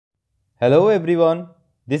Hello everyone,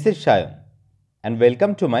 this is Sayan and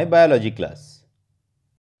welcome to my biology class.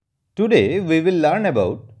 Today we will learn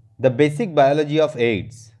about the basic biology of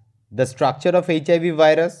AIDS, the structure of HIV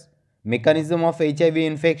virus, mechanism of HIV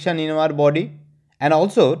infection in our body, and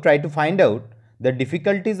also try to find out the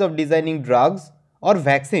difficulties of designing drugs or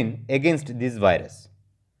vaccine against this virus.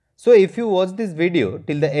 So if you watch this video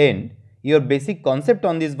till the end, your basic concept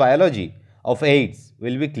on this biology of AIDS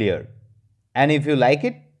will be clear. And if you like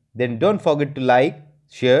it, then don't forget to like,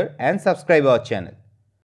 share and subscribe our channel.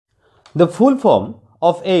 The full form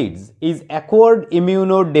of AIDS is acquired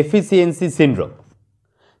immunodeficiency syndrome.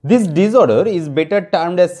 This disorder is better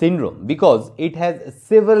termed as syndrome because it has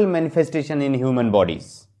several manifestations in human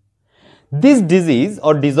bodies. This disease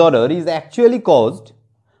or disorder is actually caused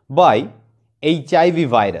by HIV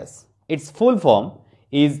virus. Its full form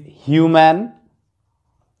is Human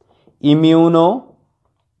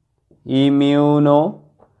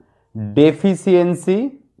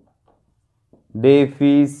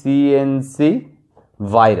Immunodeficiency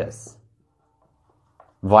virus.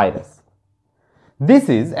 This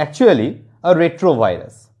is actually a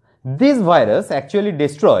retrovirus. This virus actually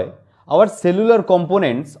destroys our cellular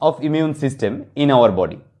components of immune system in our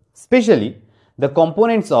body, especially the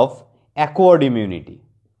components of acquired immunity.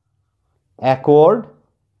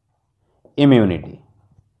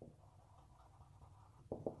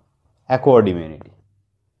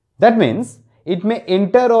 That means it may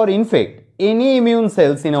enter or infect any immune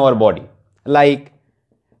cells in our body like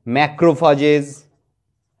macrophages,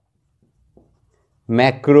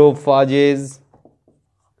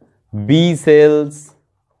 B cells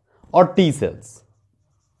or T cells.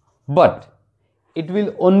 But it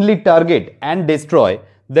will only target and destroy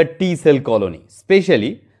the T cell colony,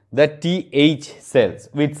 especially the TH cells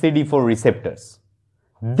with CD4 receptors.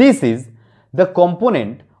 This is the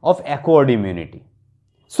component of acquired immunity.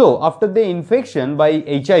 So, after the infection by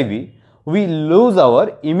HIV, we lose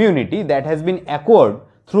our immunity that has been acquired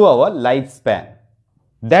through our lifespan.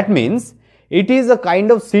 That means it is a kind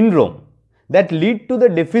of syndrome that leads to the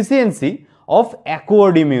deficiency of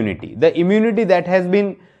acquired immunity, the immunity that has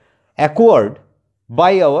been acquired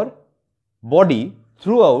by our body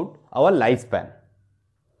throughout our lifespan.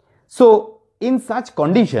 So, in such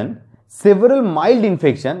condition, several mild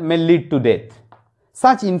infections may lead to death.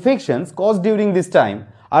 Such infections caused during this time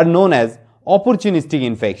are known as opportunistic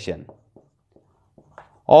infection.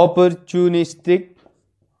 Opportunistic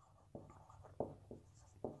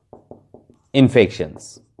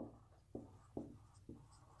infections.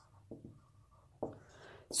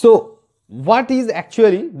 So, what is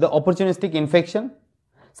actually the opportunistic infection?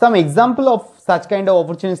 Some example of such kind of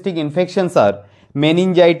opportunistic infections are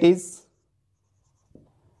meningitis,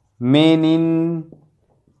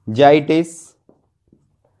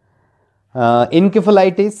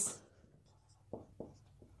 encephalitis,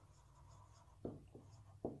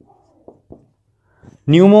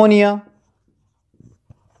 pneumonia,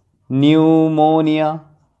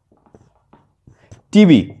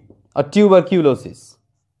 TB or tuberculosis.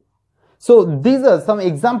 So these are some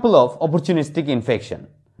example of opportunistic infection.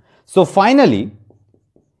 So finally,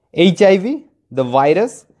 HIV, the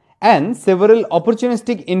virus and several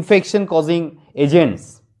opportunistic infection causing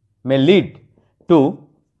agents may lead to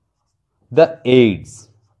the AIDS.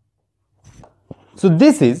 So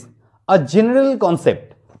this is a general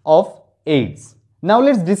concept of AIDS. Now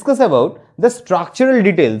let's discuss about the structural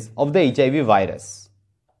details of the HIV virus.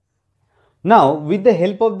 Now with the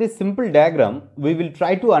help of this simple diagram, we will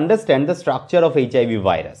try to understand the structure of HIV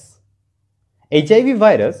virus. HIV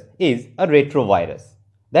virus is a retrovirus.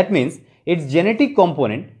 That means its genetic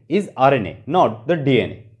component is RNA, not the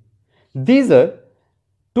DNA. These are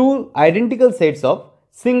two identical sets of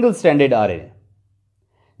single-stranded RNA.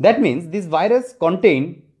 That means this virus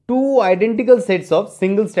contains two identical sets of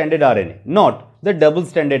single-stranded RNA, not the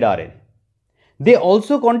double-stranded RNA. They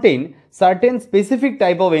also contain certain specific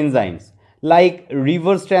type of enzymes like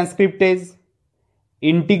reverse transcriptase,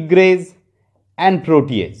 integrase and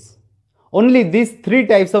protease. Only these three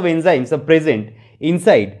types of enzymes are present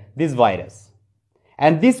inside this virus.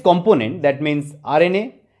 And this component, that means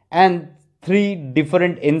RNA and three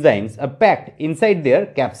different enzymes, are packed inside their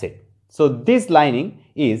capsid. So this lining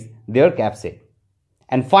is their capsid.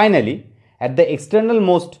 And finally, at the external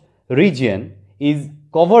most region is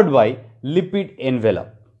covered by lipid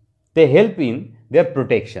envelope. They help in their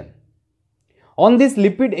protection. On this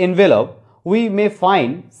lipid envelope, we may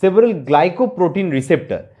find several glycoprotein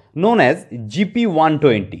receptors known as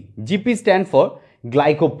GP120. GP stands for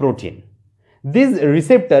glycoprotein. These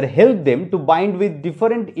receptors help them to bind with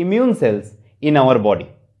different immune cells in our body.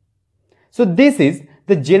 So this is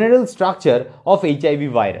the general structure of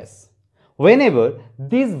HIV virus. Whenever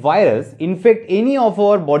this virus infect any of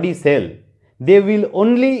our body cell, they will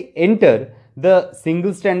only enter the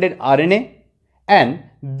single-stranded RNA and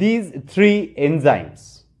these three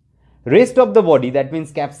enzymes. Rest of the body, that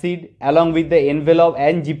means capsid along with the envelope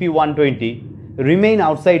and GP120, remain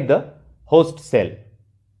outside the host cell.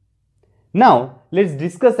 Now let's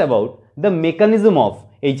discuss about the mechanism of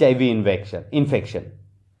HIV infection.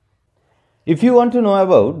 If you want to know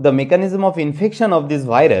about the mechanism of infection of this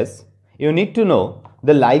virus, you need to know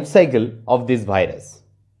the life cycle of this virus.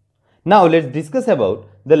 Now let's discuss about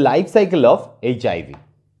the life cycle of HIV.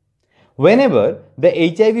 Whenever the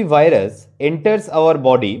HIV virus enters our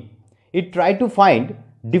body, it tries to find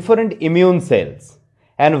different immune cells,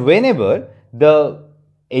 and whenever the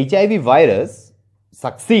HIV virus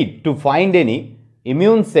succeeds to find any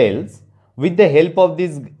immune cells with the help of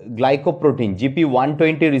this glycoprotein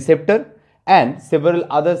GP120 receptor and several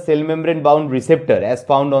other cell membrane bound receptor as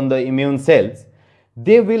found on the immune cells,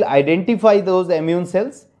 they will identify those immune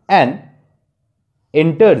cells and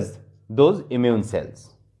enters those immune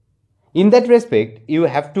cells. In that respect, you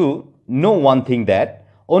have to know one thing, that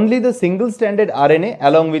only the single-stranded RNA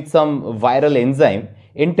along with some viral enzyme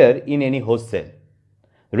enter in any host cell.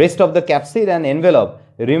 Rest of the capsid and envelope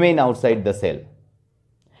remain outside the cell.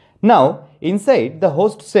 Now, inside the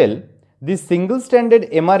host cell, this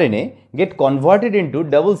single-stranded mRNA get converted into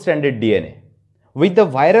double-stranded DNA with the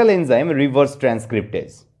viral enzyme reverse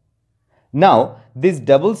transcriptase. Now, this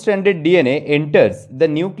double-stranded DNA enters the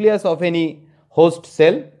nucleus of any host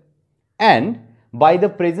cell, and by the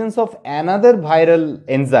presence of another viral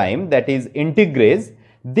enzyme, that is integrase,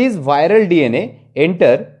 this viral DNA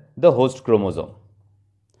enter the host chromosome.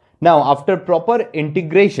 Now, after proper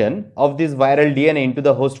integration of this viral DNA into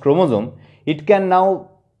the host chromosome, it can now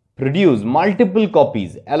produce multiple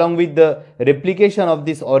copies along with the replication of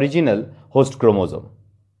this original host chromosome.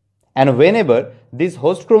 And whenever this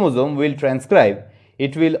host chromosome will transcribe,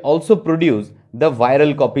 it will also produce the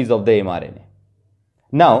viral copies of the mRNA.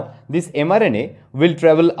 Now, this mRNA will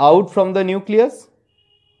travel out from the nucleus,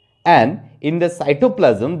 and in the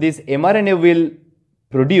cytoplasm, this mRNA will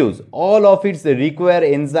produce all of its required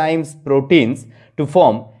enzymes, proteins to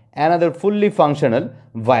form another fully functional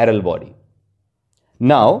viral body.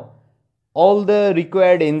 Now, all the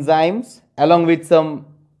required enzymes along with some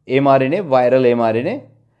mRNA, viral mRNA,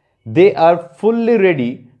 they are fully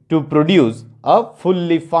ready to produce a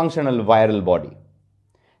fully functional viral body.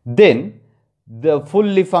 Then, the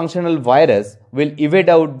fully functional virus will evade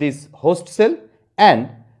out this host cell and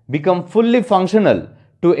become fully functional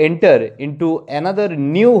to enter into another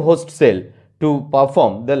new host cell to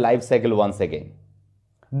perform the life cycle once again.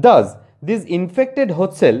 Thus, this infected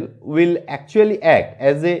host cell will actually act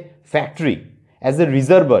as a factory, as a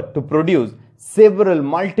reservoir to produce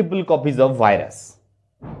multiple copies of virus.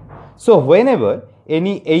 So, whenever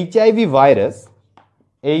any HIV virus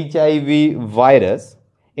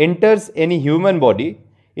enters any human body,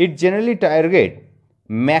 it generally targets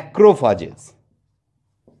macrophages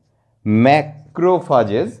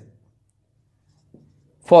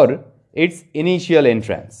for its initial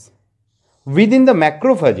entrance. Within the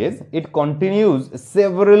macrophages, it continues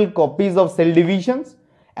several copies of cell divisions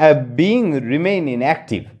remain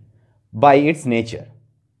inactive by its nature.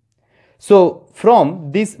 So,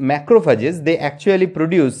 from these macrophages, they actually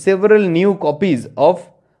produce several new copies of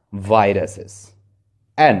viruses.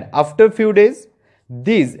 And after few days,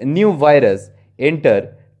 these new virus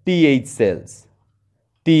enter TH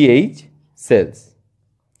cells.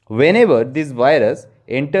 Whenever this virus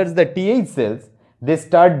enters the TH cells, they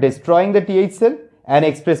start destroying the TH cell and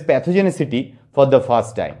express pathogenicity for the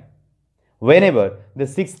first time. Whenever the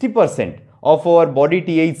 60% of our body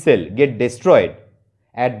TH cell get destroyed,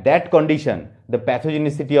 at that condition, the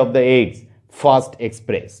pathogenicity of the AIDS first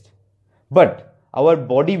expressed. But our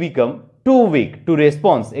body become too weak to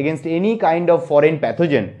respond against any kind of foreign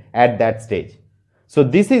pathogen at that stage. So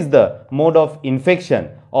this is the mode of infection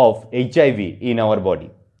of HIV in our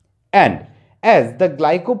body. And as the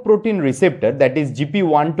glycoprotein receptor, that is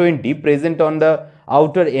GP120, present on the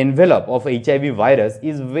outer envelope of HIV virus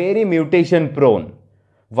is very mutation prone.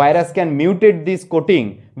 Virus can mutate this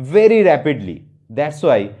coating very rapidly. That's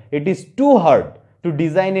why it is too hard to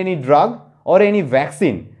design any drug or any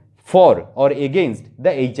vaccine for or against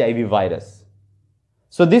the HIV virus.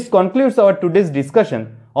 So this concludes our today's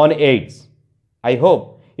discussion on AIDS. I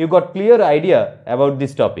hope you got clear idea about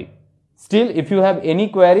this topic. Still, if you have any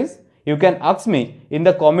queries, you can ask me in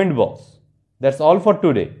the comment box. That's all for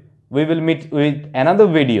today. We will meet with another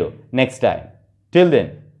video next time. Till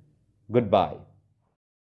then, goodbye.